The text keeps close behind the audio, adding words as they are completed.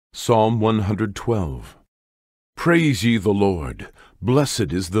Psalm 112. Praise ye the Lord.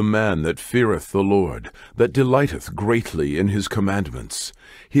 Blessed is the man that feareth the Lord, that delighteth greatly in his commandments.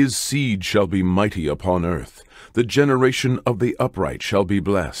 His seed shall be mighty upon earth. The generation of the upright shall be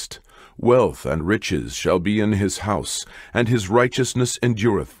blessed. Wealth and riches shall be in his house, and his righteousness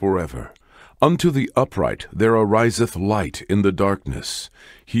endureth forever. Unto the upright there ariseth light in the darkness.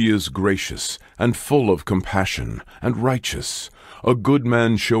 He is gracious, and full of compassion, and righteous. A good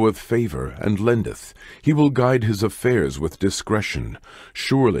man showeth favor, and lendeth. He will guide his affairs with discretion.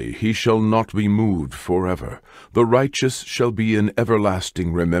 Surely he shall not be moved forever. The righteous shall be in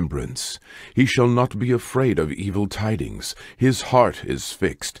everlasting remembrance. He shall not be afraid of evil tidings. His heart is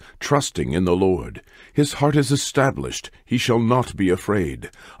fixed, trusting in the Lord. His heart is established, he shall not be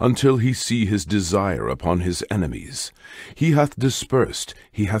afraid, until he see his desire upon his enemies. He hath dispersed,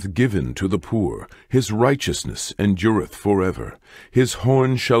 he hath given to the poor. His righteousness endureth forever. His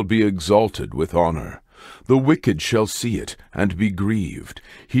horn shall be exalted with honor. The wicked shall see it, and be grieved.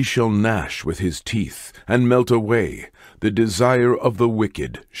 He shall gnash with his teeth, and melt away. The desire of the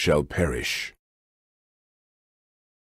wicked shall perish.